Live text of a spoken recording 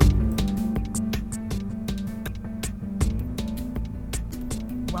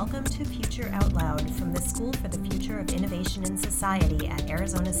welcome to Future Out Loud from the School for the Future of Innovation in Society at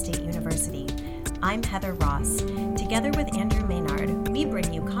Arizona State University. I'm Heather Ross. Together with Andrew Maynard, we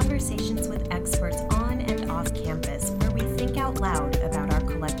bring you conversations with experts on and off campus where we think out loud about our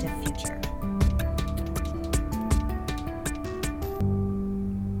collective future.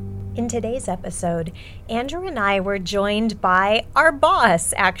 In today's episode, Andrew and I were joined by our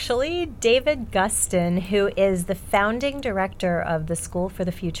boss, actually, David Gustin, who is the founding director of the School for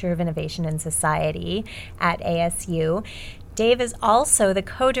the Future of Innovation in Society at ASU. Dave is also the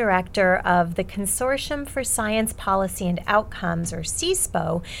co-director of the Consortium for Science Policy and Outcomes, or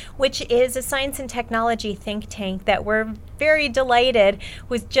CSPO, which is a science and technology think tank that we're very delighted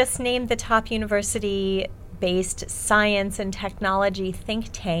was just named the top university-based science and technology think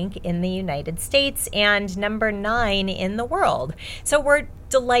tank in the United States and number 9 in the world. So we're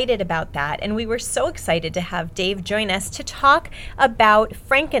delighted about that, and we were so excited to have Dave join us to talk about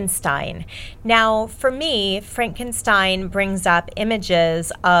Frankenstein. Now, for me, Frankenstein brings up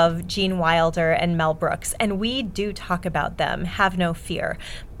images of Gene Wilder and Mel Brooks, and we do talk about them, have no fear.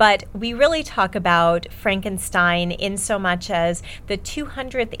 But we really talk about Frankenstein in so much as the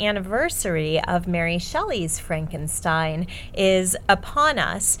 200th anniversary of Mary Shelley's Frankenstein is upon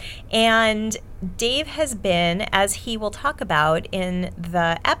us. And Dave has been, as he will talk about in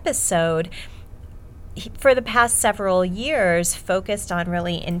the episode, for the past several years focused on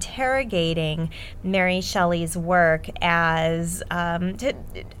really interrogating Mary Shelley's work as to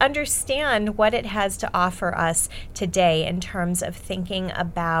understand what it has to offer us today in terms of thinking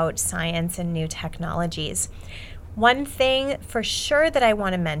about science and new technologies. One thing for sure that I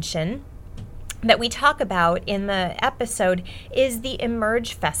want to mention that we talk about in the episode is the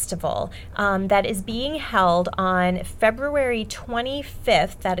Emerge Festival that is being held on February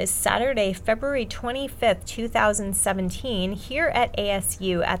 25th. That is Saturday, February 25th, 2017, here at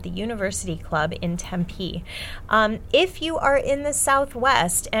ASU at the University Club in Tempe. If you are in the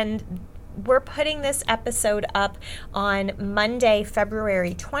Southwest, and we're putting this episode up on Monday,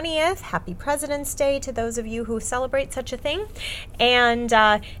 February 20th. Happy President's Day to those of you who celebrate such a thing. And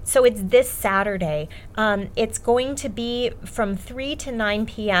so it's this Saturday. It's going to be from 3 to 9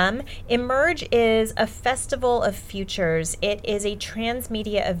 p.m. Emerge is a festival of futures. It is a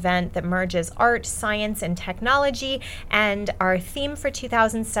transmedia event that merges art, science, and technology. And our theme for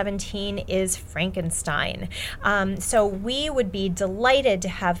 2017 is Frankenstein. So we would be delighted to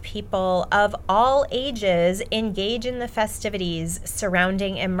have people of all ages engage in the festivities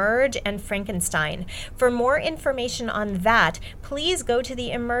surrounding Emerge and Frankenstein. For more information on that, please go to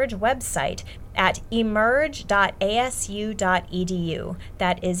the Emerge website at emerge.asu.edu.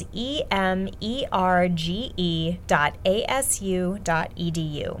 That is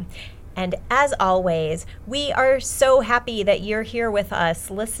emerge.asu.edu. And as always, we are so happy that you're here with us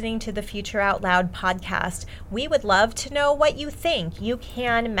listening to the Future Out Loud podcast. We would love to know what you think. You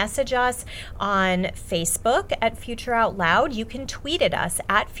can message us on Facebook at Future Out Loud. You can tweet at us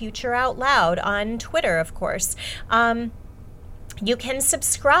at Future Out Loud on Twitter, of course. You can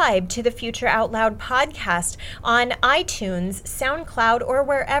subscribe to the Future Out Loud podcast on iTunes, SoundCloud, or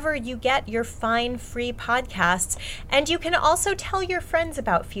wherever you get your fine free podcasts. And you can also tell your friends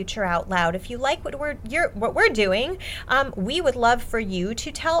about Future Out Loud. If you like what we're doing, we would love for you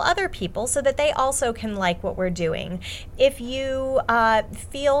to tell other people so that they also can like what we're doing. If you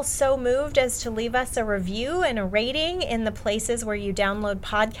feel so moved as to leave us a review and a rating in the places where you download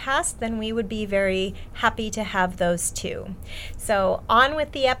podcasts, then we would be very happy to have those too. So on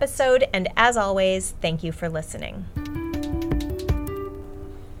with the episode, and as always, thank you for listening.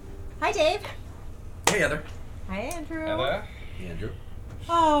 Hi, Dave. Hey, Heather. Hi, Andrew. Heather. Hey, Andrew.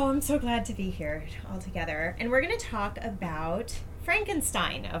 Oh, I'm so glad to be here all together. And we're going to talk about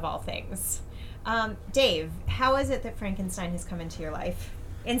Frankenstein, of all things. Dave, how is it that Frankenstein has come into your life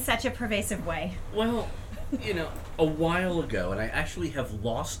in such a pervasive way? Well, a while ago, and I actually have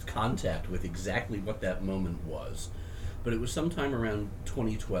lost contact with exactly what that moment was, but it was sometime around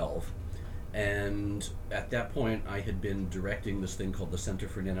 2012, and at that point I had been directing this thing called the Center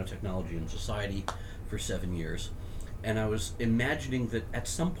for Nanotechnology and Society for 7 years, and I was imagining that at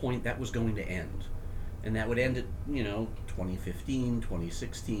some point that was going to end, and that would end at 2015,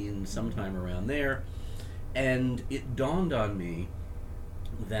 2016, sometime around there, and it dawned on me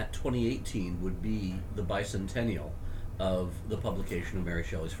that 2018 would be the bicentennial of the publication of Mary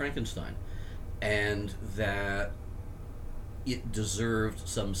Shelley's Frankenstein, and that it deserved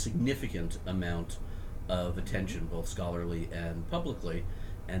some significant amount of attention, both scholarly and publicly,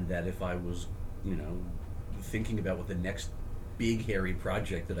 and that if I was, thinking about what the next big, hairy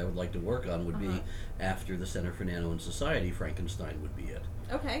project that I would like to work on would be, after the Center for Nano and Society, Frankenstein would be it.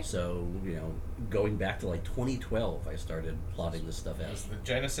 Okay. So, going back to like 2012, I started plotting this stuff out. It's the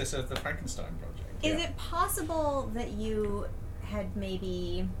genesis of the Frankenstein project. Is it possible that you had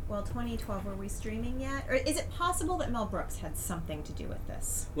maybe, 2012, were we streaming yet? Or is it possible that Mel Brooks had something to do with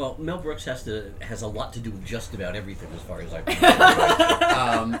this? Well, Mel Brooks has a lot to do with just about everything, as far as I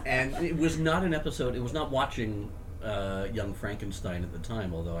remember. And it was not an episode. It was not watching Young Frankenstein at the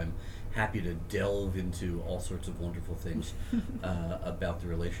time, although I'm happy to delve into all sorts of wonderful things about the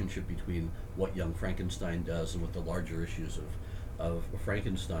relationship between what Young Frankenstein does and what the larger issues of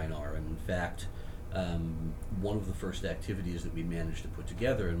Frankenstein are. And in fact, one of the first activities that we managed to put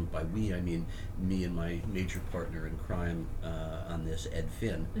together, and by we I mean me and my major partner in crime on this, Ed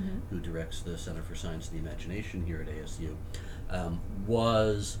Finn, who directs the Center for Science and the Imagination here at ASU,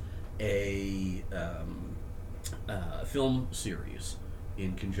 was a film series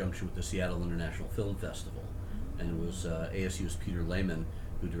in conjunction with the Seattle International Film Festival. And it was ASU's Peter Lehman,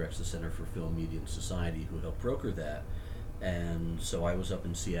 who directs the Center for Film, Media, and Society, who helped broker that. And so I was up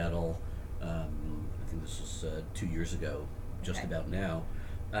in Seattle, I think this was 2 years ago, just about now,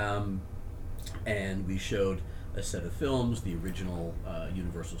 and we showed a set of films, the original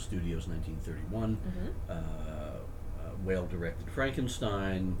Universal Studios 1931, Whale-directed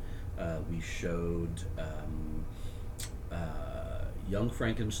Frankenstein. We showed Young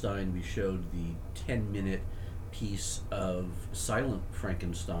Frankenstein. We showed the 10-minute piece of Silent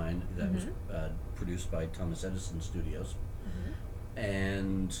Frankenstein that was produced by Thomas Edison Studios.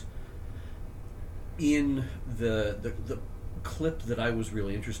 And in the clip that I was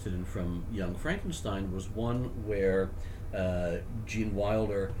really interested in from Young Frankenstein was one where Gene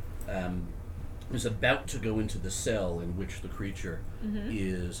Wilder is about to go into the cell in which the creature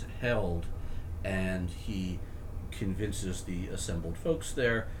is held, and he convinces the assembled folks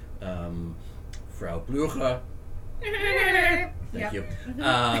there, Frau Blücher. Thank you.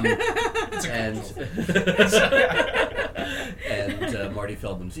 And Marty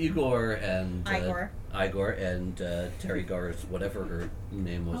Feldman's Igor, and Igor, and Terry Gar's whatever her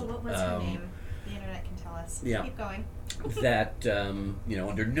name was. Oh, what was her name? The internet can tell us. Yeah. Keep going. That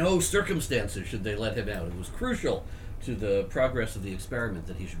under no circumstances should they let him out. It was crucial to the progress of the experiment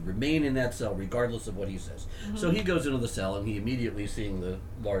that he should remain in that cell regardless of what he says. So he goes into the cell, and he immediately, seeing the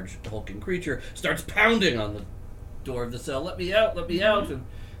large hulking creature, starts pounding on the door of the cell. Let me out, let me out. And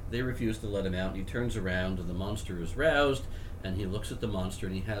they refuse to let him out, and he turns around, and the monster is roused, and he looks at the monster,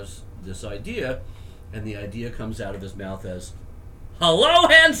 and he has this idea, and the idea comes out of his mouth as, "Hello,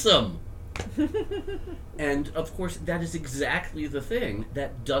 handsome!" And of course that is exactly the thing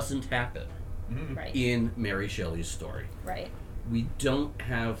that doesn't happen in Mary Shelley's story. Right. We don't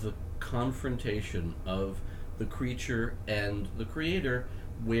have the confrontation of the creature and the creator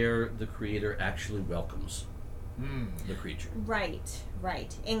where the creator actually welcomes the creature. Right.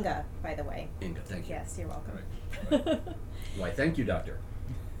 Inga, by the way. Inga, thank you. Yes, you're welcome. Right. Why, thank you, Doctor.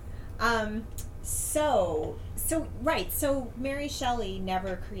 So Mary Shelley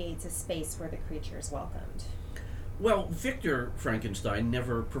never creates a space where the creature is welcomed. Well, Victor Frankenstein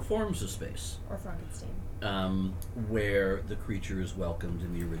never performs a space Or Frankenstein. where the creature is welcomed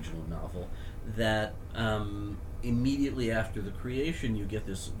in the original novel. That immediately after the creation, you get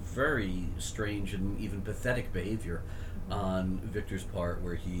this very strange and even pathetic behavior on Victor's part,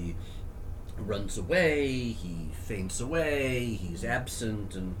 where he runs away, he faints away, he's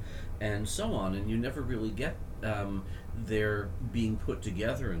absent, and so on, and you never really get their being put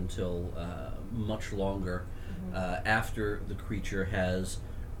together until much longer after the creature has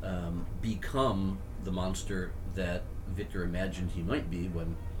become the monster that Victor imagined he might be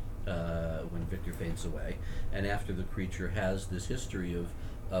when Victor faints away, and after the creature has this history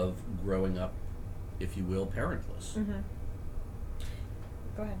of growing up, if you will, parentless.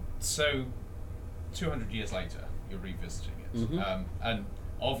 Go ahead. So, 200 years later, you're revisiting it. And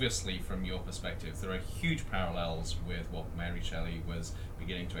obviously, from your perspective, there are huge parallels with what Mary Shelley was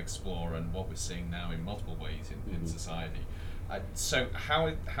beginning to explore and what we're seeing now in multiple ways in society. So how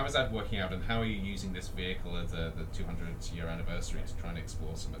is that working out, and how are you using this vehicle of the 200-year anniversary to try and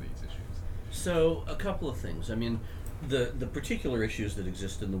explore some of these issues? So, a couple of things. I mean, the particular issues that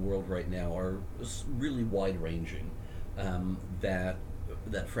exist in the world right now are really wide-ranging,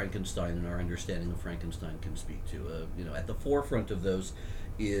 that Frankenstein and our understanding of Frankenstein can speak to. At the forefront of those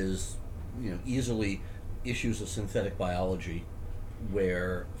is, easily issues of synthetic biology,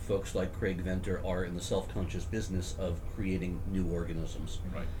 where folks like Craig Venter are in the self-conscious business of creating new organisms.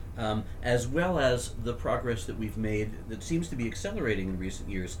 Right. As well as the progress that we've made that seems to be accelerating in recent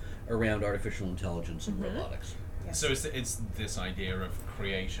years around artificial intelligence and robotics. Yes. So it's this idea of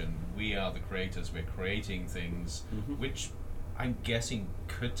creation. We are the creators. We're creating things, which I'm guessing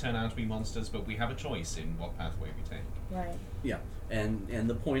could turn out to be monsters, but we have a choice in what pathway we take. Right. Yeah, and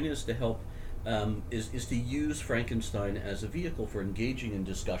the point is to help, is to use Frankenstein as a vehicle for engaging in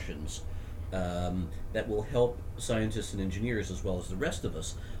discussions that will help scientists and engineers, as well as the rest of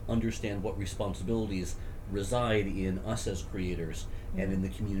us, understand what responsibilities reside in us as creators and in the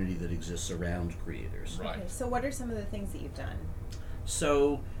community that exists around creators. Right. Okay, so what are some of the things that you've done?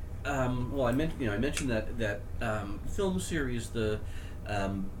 So, well, I mentioned that film series. The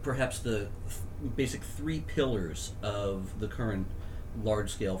perhaps the basic three pillars of the current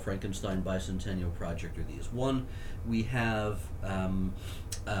large-scale Frankenstein bicentennial project are these. One, we have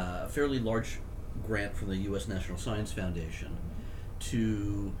a fairly large grant from the U.S. National Science Foundation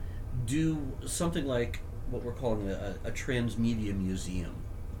to do something like what we're calling a transmedia museum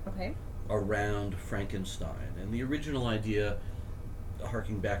Okay. around Frankenstein. And the original idea,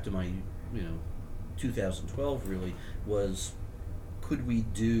 harking back to my 2012 really, was could we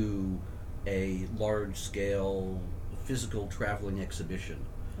do a large-scale physical traveling exhibition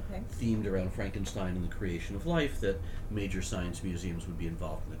Okay. themed around Frankenstein and the creation of life that major science museums would be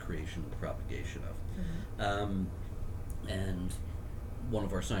involved in the creation and the propagation of. And one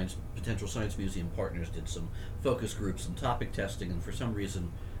of our potential science museum partners did some focus groups and topic testing, and for some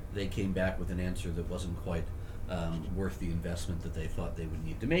reason they came back with an answer that wasn't quite worth the investment that they thought they would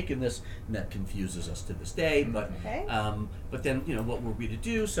need to make in this, and that confuses us to this day. But Okay. but then what were we to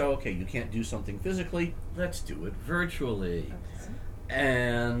do? So okay, you can't do something physically, let's do it virtually. Okay.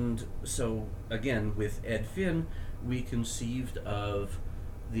 And so again, with Ed Finn, we conceived of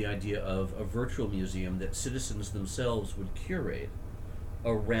the idea of a virtual museum that citizens themselves would curate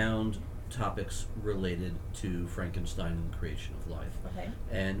around topics related to Frankenstein and the creation of life. Okay.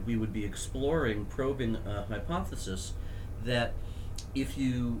 And we would be probing a hypothesis that if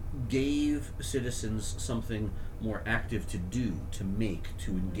you gave citizens something more active to do, to make,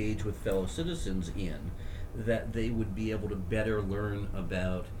 to engage with fellow citizens in, that they would be able to better learn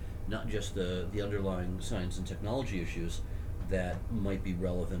about not just the underlying science and technology issues that might be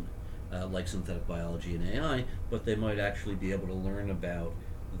relevant, like synthetic biology and AI, but they might actually be able to learn about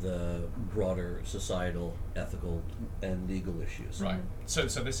the broader societal, ethical, and legal issues. Right. So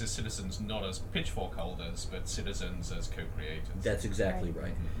this is citizens not as pitchfork holders, but citizens as co-creators. That's exactly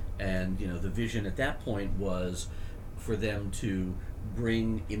right. And the vision at that point was for them to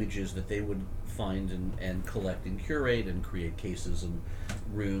bring images that they would find and collect and curate and create cases and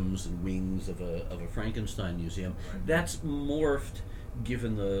rooms and wings of a Frankenstein museum. Right. That's morphed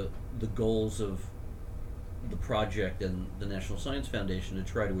given the goals of the project and the National Science Foundation to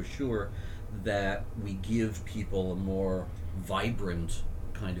try to assure that we give people a more vibrant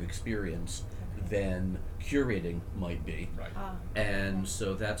kind of experience than curating might be. Right. And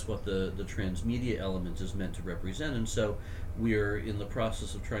so that's what the transmedia element is meant to represent. And so we're in the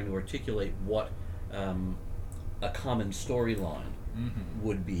process of trying to articulate what a common storyline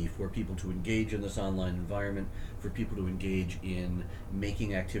would be for people to engage in this online environment, for people to engage in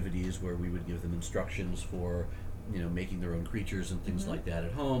making activities where we would give them instructions for making their own creatures and things like that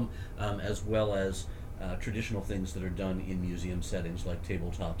at home, as well as traditional things that are done in museum settings like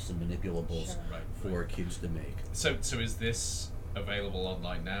tabletops and manipulables for kids to make. So is this available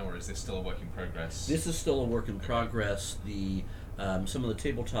online now, or is this still a work in progress? This is still a work in progress. The some of the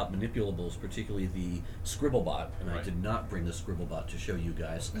tabletop manipulables, particularly the Scribblebot, and I did not bring the Scribblebot to show you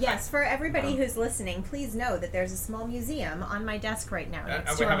guys. Yes, for everybody who's listening, please know that there's a small museum on my desk right now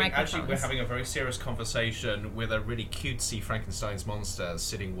next to our microphones. We're having a very serious conversation with a really cutesy Frankenstein's monster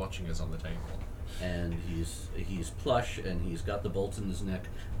sitting watching us on the table. And he's plush, and he's got the bolts in his neck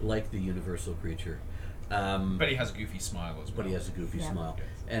like the universal creature. But he has a goofy smile as well. But he has a goofy smile.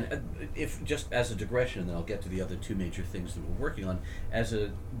 And if just as a digression, and then I'll get to the other two major things that we're working on. As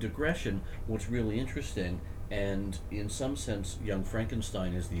a digression, what's really interesting, and in some sense, Young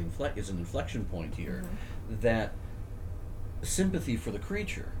Frankenstein is an inflection point here, that sympathy for the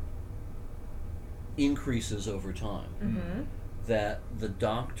creature increases over time. That the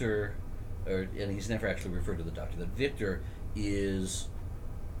doctor, and he's never actually referred to the doctor, that Victor is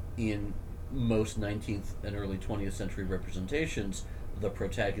in most 19th and early 20th century representations the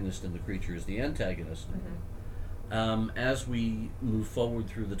protagonist and the creature is the antagonist. As we move forward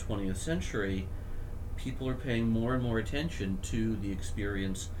through the 20th century, people are paying more and more attention to the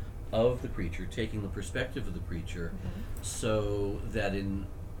experience of the creature, taking the perspective of the creature, so that in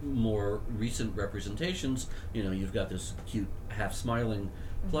more recent representations, you've got this cute, half-smiling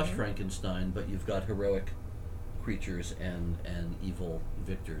plush Frankenstein, but you've got heroic creatures and evil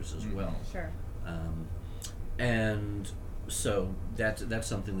victors as well. Sure. And so that's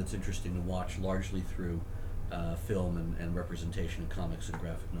something that's interesting to watch, largely through film and representation in comics and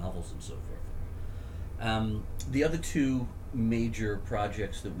graphic novels and so forth. The other two major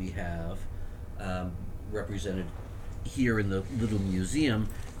projects that we have represented here in the little museum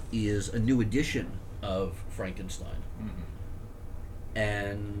is a new edition of Frankenstein.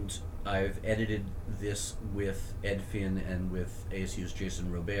 And I've edited this with Ed Finn and with ASU's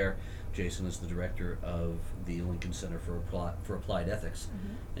Jason Robert. Jason is the director of the Lincoln Center for Applied Ethics,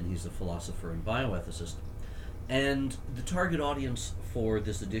 and he's a philosopher and bioethicist. And the target audience for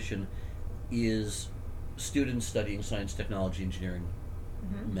this edition is students studying science, technology, engineering,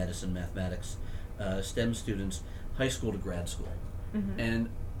 medicine, mathematics, STEM students, high school to grad school. And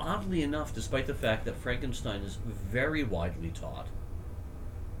oddly enough, despite the fact that Frankenstein is very widely taught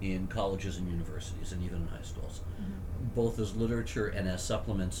in colleges and universities and even in high schools, both as literature and as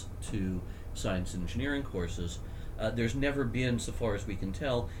supplements to science and engineering courses, there's never been, so far as we can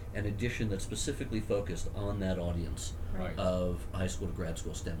tell, an edition that's specifically focused on that audience of high school to grad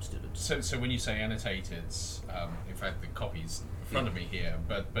school STEM students. So when you say annotated, in fact the copy's in front of me here,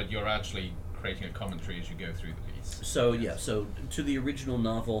 but you're actually creating a commentary as you go through the piece. So so to the original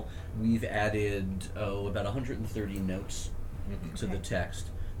novel, we've added about 130 notes to the text,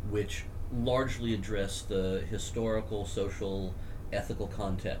 which largely address the historical, social, ethical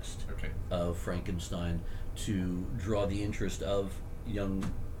context of Frankenstein to draw the interest of young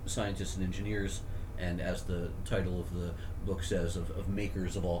scientists and engineers, and as the title of the book says, of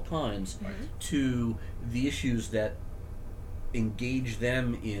makers of all kinds, to the issues that engage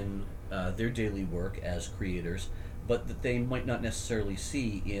them in their daily work as creators, but that they might not necessarily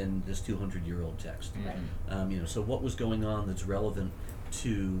see in this 200-year-old text. So what was going on that's relevant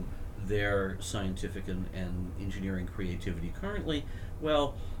to their scientific and engineering creativity currently?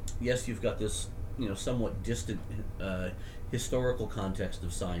 Well, yes, you've got this somewhat distant historical context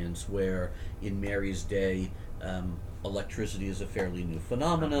of science where in Mary's day electricity is a fairly new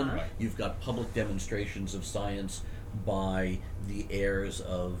phenomenon. You've got public demonstrations of science by the heirs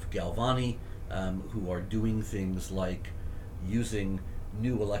of Galvani, who are doing things like using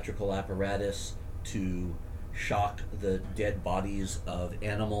new electrical apparatus to shock the dead bodies of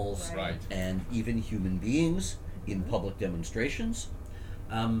animals and even human beings in public demonstrations,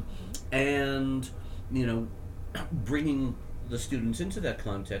 and bringing the students into that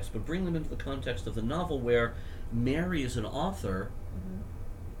context, but bring them into the context of the novel where Mary as an author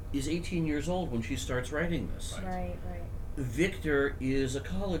is 18 years old when she starts writing this. Victor is a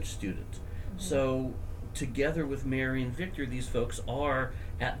college student. So together with Mary and Victor, these folks are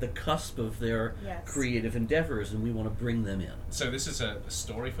at the cusp of their creative endeavors, and we want to bring them in. So this is a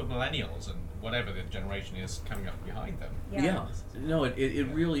story for millennials and whatever the generation is coming up behind them. No, it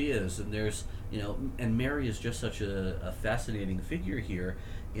really is. And there's, and Mary is just such a fascinating figure here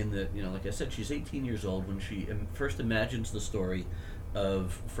in that, like I said, she's 18 years old when she first imagines the story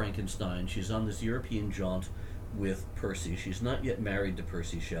of Frankenstein. She's on this European jaunt with Percy. She's not yet married to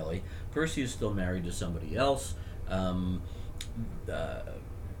Percy Shelley. Percy is still married to somebody else.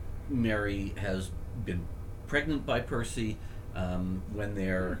 Mary has been pregnant by Percy. When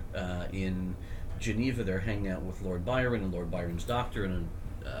they're in Geneva, they're hanging out with Lord Byron and Lord Byron's doctor and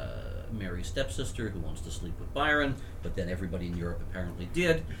Mary's stepsister who wants to sleep with Byron, but then everybody in Europe apparently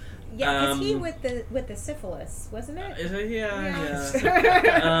did. Yeah, because he with the syphilis, wasn't it?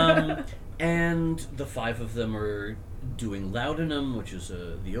 And the five of them are doing laudanum, which is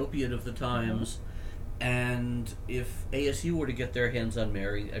the opiate of the times. And if ASU were to get their hands on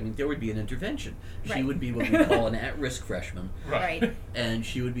Mary, there would be an intervention. She would be what we call an at-risk freshman. And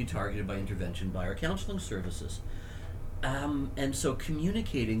she would be targeted by intervention by our counseling services. And so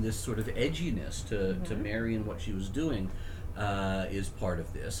communicating this sort of edginess to Mary and what she was doing is part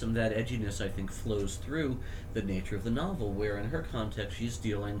of this. And that edginess, I think, flows through the nature of the novel, where in her context she's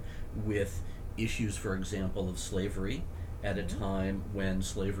dealing with issues, for example, of slavery at a time when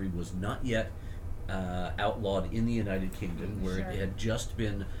slavery was not yet outlawed in the United Kingdom, where it had just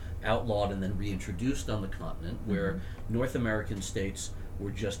been outlawed and then reintroduced on the continent, where North American states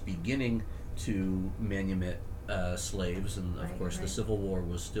were just beginning to manumit slaves, and of course the Civil War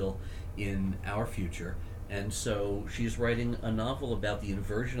was still in our future. And so she's writing a novel about the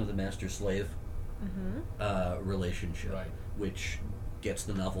inversion of the master-slave relationship, which gets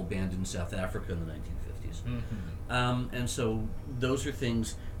the novel banned in South Africa in the 1950s. And so those are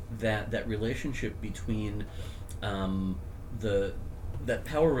things that relationship between the that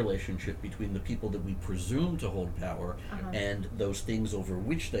power relationship between the people that we presume to hold power and those things over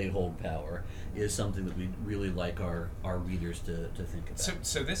which they hold power is something that we really like our readers to think about.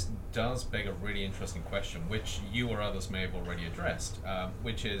 So this does beg a really interesting question, which you or others may have already addressed,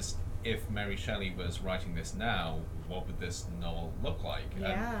 which is, if Mary Shelley was writing this now, what would this novel look like?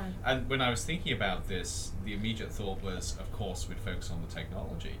 Yeah. And when I was thinking about this, the immediate thought was, of course, we'd focus on the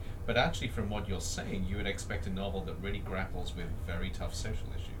technology. But actually, from what you're saying, you would expect a novel that really grapples with very tough social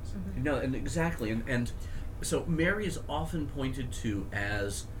issues. No, and exactly. And so Mary is often pointed to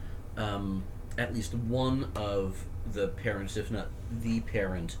as at least one of the parents, if not the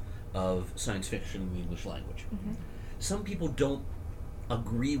parent, of science fiction in the English language. Some people don't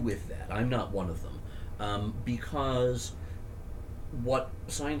agree with that. I'm not one of them, because what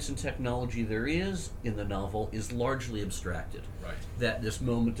science and technology there is in the novel is largely abstracted. Right. That this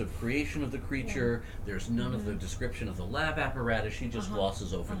moment of creation of the creature, there's none of the description of the lab apparatus. She just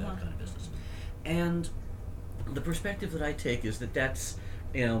glosses over that kind of business. And the perspective that I take is that that's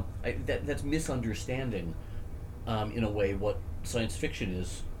that's misunderstanding in a way what science fiction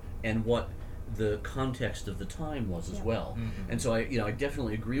is and what the context of the time was as well. And so I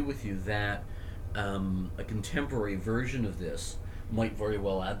definitely agree with you that a contemporary version of this might very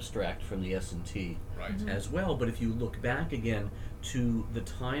well abstract from the S&T as well. But if you look back again to the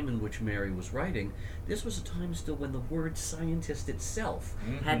time in which Mary was writing, this was a time still when the word scientist itself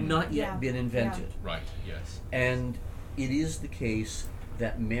had not yet been invented. Right, yes. And it is the case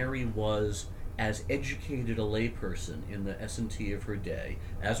that Mary was as educated a layperson in the S&T of her day,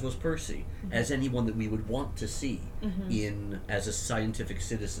 as was Percy, as anyone that we would want to see as a scientific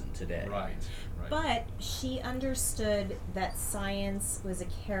citizen today. Right. But she understood that science was a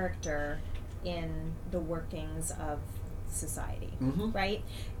character in the workings of society, right?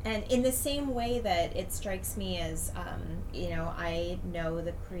 And in the same way that it strikes me as, I know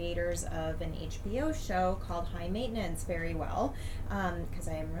the creators of an HBO show called High Maintenance very well, because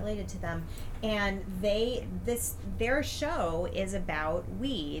I am related to them, and their show is about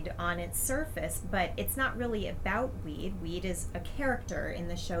weed on its surface, but it's not really about weed. Weed is a character in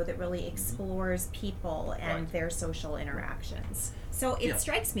the show that really explores people and their social interactions. So it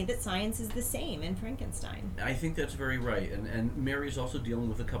strikes me that science is the same in Frankenstein. I think that's very right. And Mary's also dealing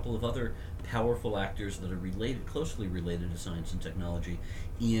with a couple of other powerful actors that are closely related to science and technology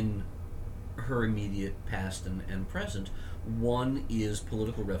in her immediate past and present. One is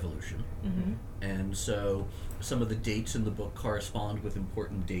political revolution. And so some of the dates in the book correspond with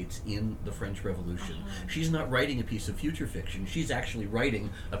important dates in the French Revolution. She's not writing a piece of future fiction. She's actually writing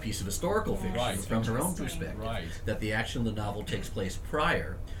a piece of historical fiction from her own perspective. That the action of the novel takes place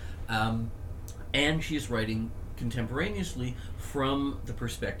prior. And she's writing contemporaneously from the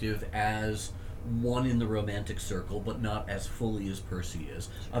perspective as one in the romantic circle, but not as fully as Percy is,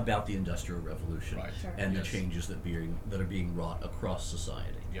 about the Industrial Revolution and the changes that are being wrought across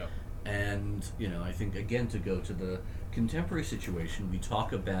society. And I think, again, to go to the contemporary situation, we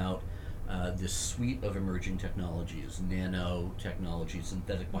talk about this suite of emerging technologies: nanotechnology,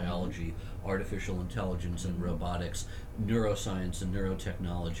 synthetic biology, artificial intelligence and robotics, neuroscience and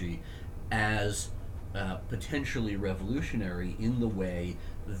neurotechnology, as potentially revolutionary in the way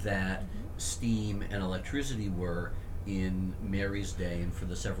that steam and electricity were in Mary's day and for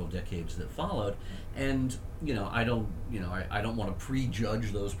the several decades that followed. And I don't want to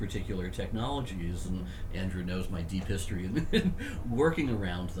prejudge those particular technologies, and Andrew knows my deep history in working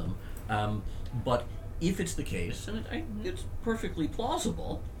around them. But if it's the case, and it's perfectly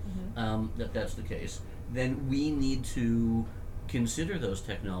plausible that that's the case, then we need to consider those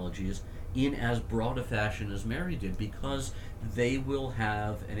technologies in as broad a fashion as Mary did, because they will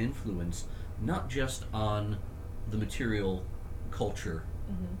have an influence not just on the material culture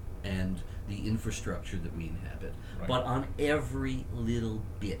and the infrastructure that we inhabit, but on every little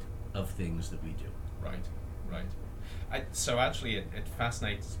bit of things that we do. So actually it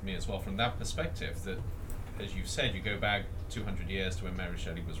fascinates me as well from that perspective that, as you've said, you go back 200 years to when Mary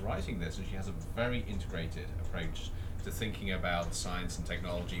Shelley was writing this, and she has a very integrated approach to thinking about science and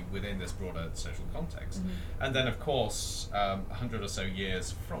technology within this broader social context. And then, of course, 100 or so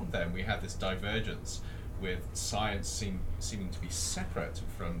years from then, we had this divergence with science seeming to be separate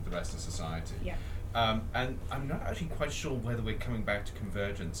from the rest of society. And I'm not actually quite sure whether we're coming back to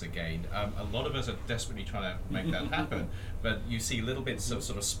convergence again. A lot of us are desperately trying to make that happen, but you see little bits of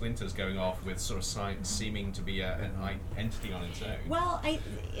sort of splinters going off with sort of science seeming to be an entity on its own. Well,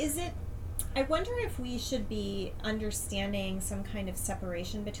 I wonder if we should be understanding some kind of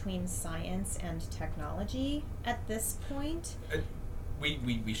separation between science and technology at this point.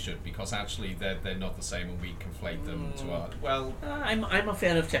 We should, because actually they're not the same, and we conflate them to our I'm a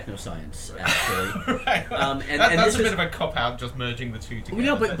fan of technoscience, actually. right. That's a bit of a cop out, just merging the two together.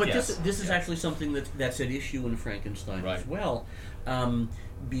 No, but yes. this is actually something that's at issue in Frankenstein as well,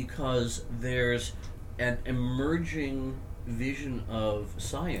 because there's an emerging vision of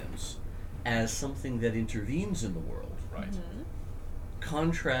science as something that intervenes in the world, right?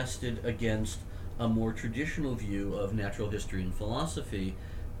 Contrasted against a more traditional view of natural history and philosophy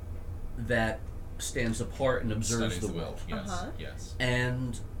that stands apart and observes Studies the world. Yes, yes.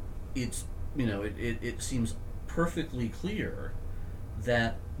 And it's, it seems perfectly clear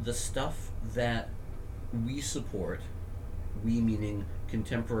that the stuff that we support, we meaning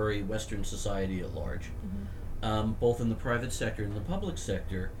contemporary Western society at large, both in the private sector and the public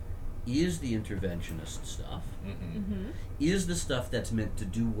sector, is the interventionist stuff, is the stuff that's meant to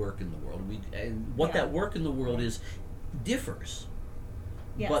do work in the world. And what that work in the world is differs.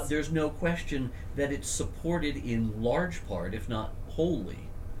 Yes. But there's no question that it's supported in large part, if not wholly,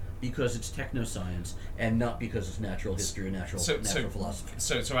 because it's technoscience and not because it's natural history or natural philosophy.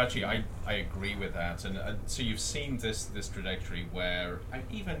 So actually, I agree with that, and so you've seen this trajectory where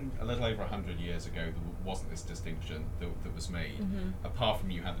even a little over 100 years ago there wasn't this distinction that was made. Apart from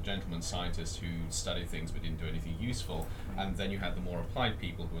you had the gentleman scientists who studied things but didn't do anything useful, and then you had the more applied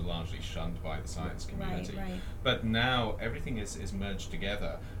people who were largely shunned by the science community. Right. But now everything is merged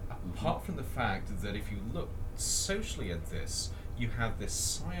together. Apart from the fact that if you look socially at this, you have this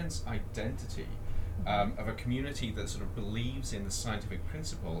science identity of a community that sort of believes in the scientific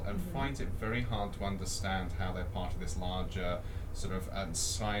principle and finds it very hard to understand how they're part of this larger sort of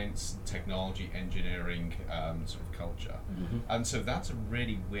science, technology, engineering sort of culture. And so that's a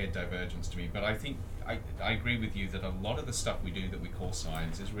really weird divergence to me. But I think I agree with you that a lot of the stuff we do that we call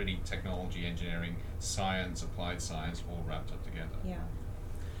science is really technology, engineering, science, applied science, all wrapped up together. Yeah.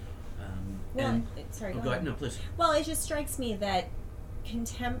 Sorry, go ahead. No, please. Well, it just strikes me that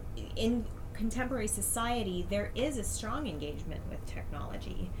in contemporary society, there is a strong engagement with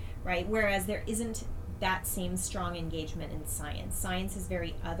technology, right? Whereas there isn't that same strong engagement in science. Science is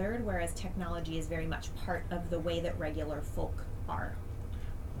very othered, whereas technology is very much part of the way that regular folk are.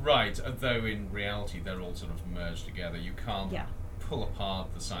 Right, though in reality they're all sort of merged together. You can't pull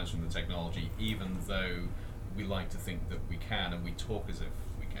apart the science from the technology, even though we like to think that we can, and we talk as if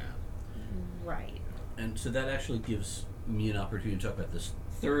we can. Right. And so that actually gives me an opportunity to talk about this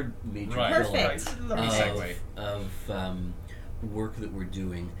third major Perfect. of work that we're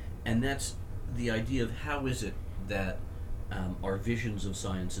doing, and that's the idea of how is it that our visions of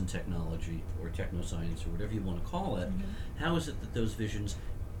science and technology, or technoscience, or whatever you want to call it, how is it that those visions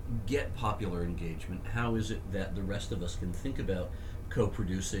get popular engagement? How is it that the rest of us can think about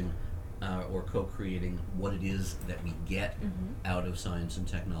co-producing or co-creating what it is that we get out of science and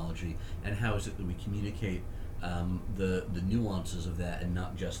technology, and how is it that we communicate the nuances of that, and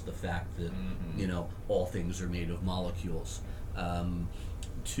not just the fact that all things are made of molecules,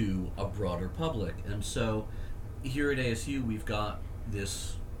 to a broader public. And so here at ASU we've got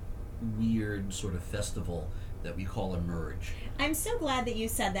this weird sort of festival that we call Emerge. I'm so glad that you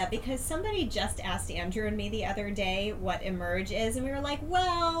said that, because somebody just asked Andrew and me the other day what Emerge is, and we were like,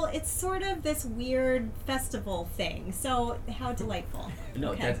 well, it's sort of this weird festival thing. So how delightful.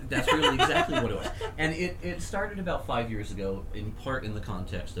 No, Okay. that's really exactly what it was. And it started about 5 years ago, in part in the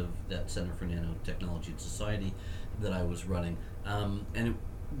context of that Center for Nanotechnology and Society that I was running. And it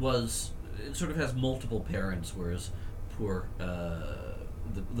sort of has multiple parents, whereas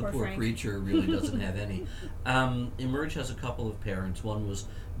the poor Frank. creature really doesn't have any. Emerge has a couple of parents. One was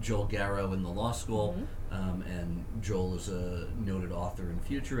Joel Garrow in the law school, and Joel is a noted author and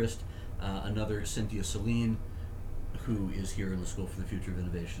futurist. Another, Cynthia Celine, who is here in the School for the Future of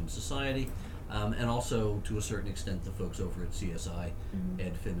Innovation Society, and also to a certain extent the folks over at CSI,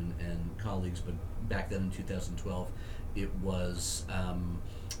 Ed Finn and colleagues. But back then in 2012, it was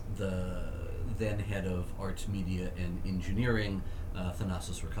the then head of arts, media, and engineering,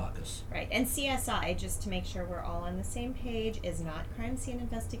 Thanasis Rakakis. Right, and CSI, just to make sure we're all on the same page, is not crime scene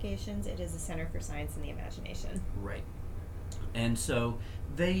investigations. It is the Center for Science and the Imagination. Right. And so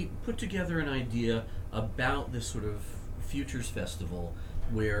they put together an idea about this sort of futures festival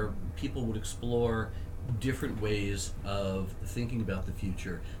where people would explore different ways of thinking about the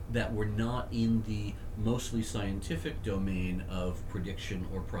future that were not in the mostly scientific domain of prediction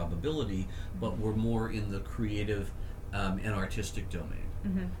or probability, but were more in the creative and artistic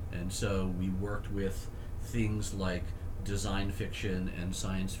domain. And so we worked with things like design fiction and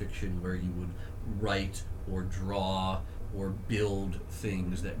science fiction, where you would write or draw or build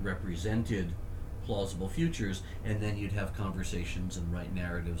things that represented plausible futures, and then you'd have conversations and write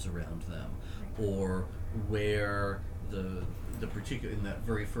narratives around them. Right. Or where the particular, in that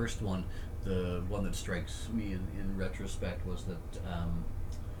very first one, the one that strikes me in retrospect was that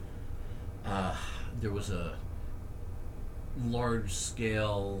there was a large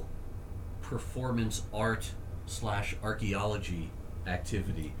scale performance art / archaeology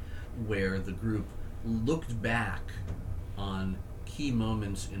activity where the group looked back on key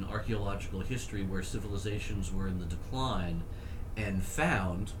moments in archaeological history where civilizations were in the decline and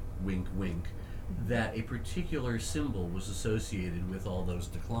found, wink wink, that a particular symbol was associated with all those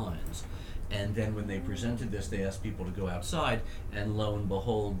declines. And then when they presented this, they asked people to go outside, and lo and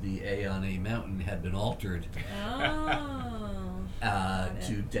behold, the A on A mountain had been altered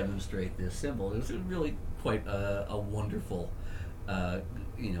to demonstrate this symbol. It was really quite a wonderful,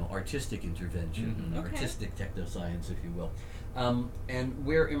 artistic intervention, artistic technoscience, if you will. And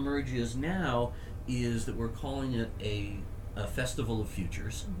where Emerge is now is that we're calling it a festival of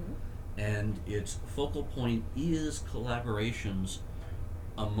futures, and its focal point is collaborations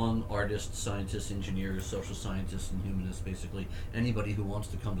among artists, scientists, engineers, social scientists, and humanists, basically anybody who wants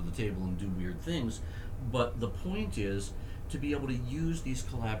to come to the table and do weird things. But the point is to be able to use these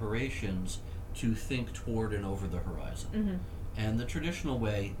collaborations to think toward and over the horizon. And the traditional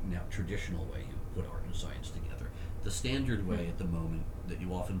way you put art and science together, the standard way at the moment that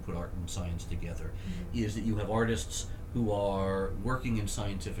you often put art and science together is that you have artists who are working in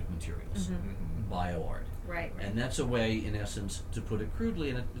scientific materials, bioart. Right. And that's a way, in essence, to put it crudely,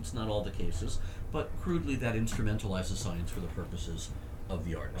 and it's not all the cases, but crudely that instrumentalizes science for the purposes of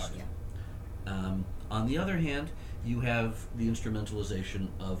the artist. Right. On the other hand, you have the instrumentalization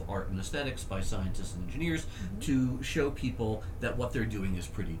of art and aesthetics by scientists and engineers to show people that what they're doing is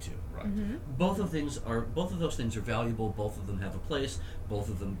pretty too. Right. Both of those things are valuable. Both of them have a place. Both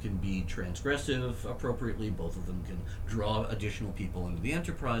of them can be transgressive appropriately. Both of them can draw additional people into the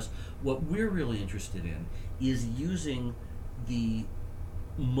enterprise. What we're really interested in is using the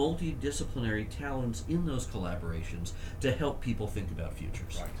multidisciplinary talents in those collaborations to help people think about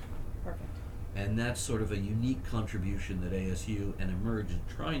futures. Right. Perfect. And that's sort of a unique contribution that ASU and Emerge is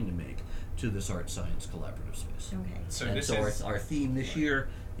trying to make to this art-science collaborative space. Okay. So Our theme this year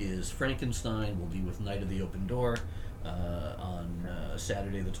is Frankenstein. We'll be with Night of the Open Door on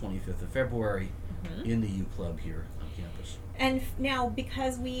Saturday the 25th of February in the U Club here on campus. And now,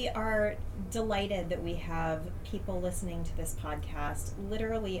 because we are delighted that we have people listening to this podcast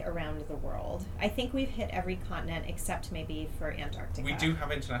literally around the world, I think we've hit every continent except maybe for Antarctica. We do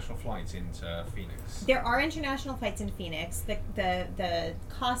have international flights into Phoenix. There are international flights in Phoenix. The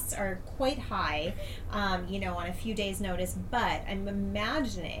costs are quite high, on a few days' notice, but I'm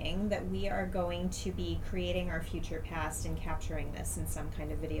imagining that we are going to be creating our future past and capturing this in some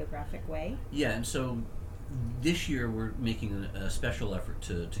kind of videographic way. Yeah, and so this year we're making a special effort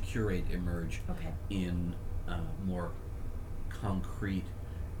to curate Emerge in more concrete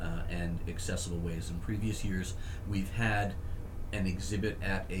and accessible ways. In previous years, we've had an exhibit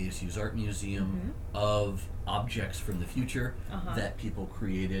at ASU's Art Museum of objects from the future that people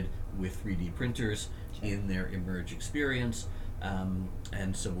created with 3D printers in their Emerge experience.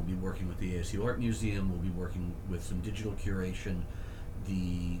 And so we'll be working with the ASU Art Museum, we'll be working with some digital curation.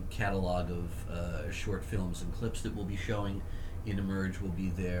 The catalog of short films and clips that we'll be showing in Emerge will be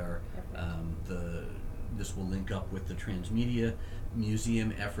there. This will link up with the Transmedia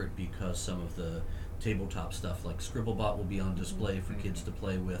Museum effort because some of the tabletop stuff like Scribblebot will be on display for kids to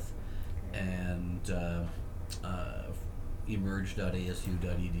play with. And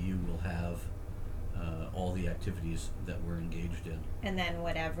emerge.asu.edu will have all the activities that we're engaged in. And then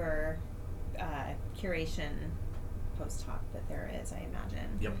whatever curation post-hoc that there is, I imagine.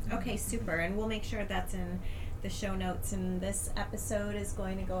 Yep. Okay, super. And we'll make sure that's in the show notes. And this episode is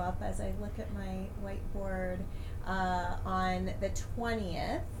going to go up as I look at my whiteboard on the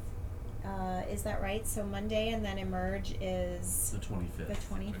 20th. Is that right? So Monday, and then Emerge is The 25th. the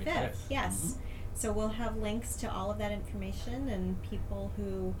 25th. Yes. So we'll have links to all of that information, and people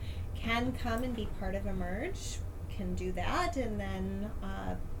who can come and be part of Emerge can do that, and then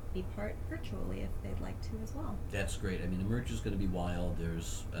be part virtually if they'd like to as well. That's great. I mean, Emerge is going to be wild.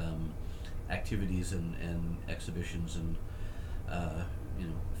 There's activities and exhibitions and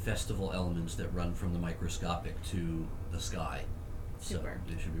festival elements that run from the microscopic to the sky. Super.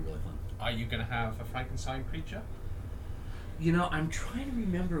 So it should be really fun. Are you going to have a Frankenstein creature? I'm trying to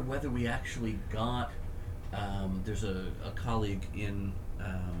remember whether we actually got. There's a colleague in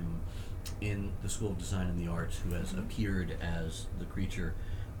the School of Design and the Arts who has appeared as the creature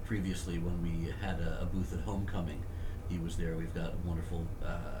previously when we had a booth at Homecoming he was there. We've got a wonderful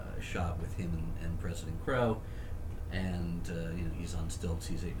shot with him and President Crow, and he's on stilts.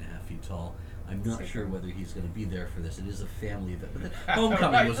 He's 8.5 feet tall. I'm not sure whether he's going to be there for this. It is a family event. But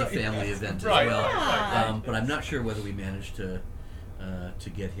Homecoming was a family event as well. Yeah. But I'm not sure whether we managed to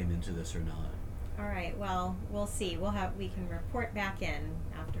get him into this or not. All right. Well, we'll see. We can report back in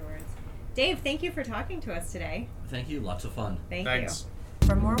afterwards. Dave, thank you for talking to us today. Thank you. Lots of fun. Thanks.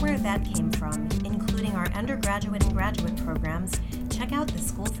 For more Where That Came From, including our undergraduate and graduate programs, check out the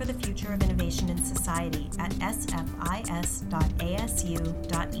School for the Future of Innovation in Society at sfis.asu.edu.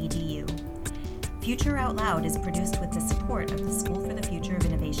 Future Out Loud is produced with the support of the School for the Future of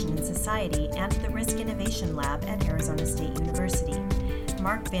Innovation in Society and the Risk Innovation Lab at Arizona State University.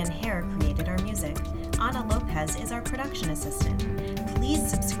 Mark Van Hare created our music. Ana Lopez is our production assistant. Please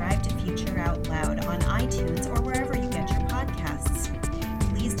subscribe to Future Out Loud on iTunes or wherever you get your podcasts.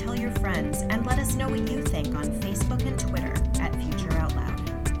 Please tell your friends and let us know what you think on Facebook and Twitter.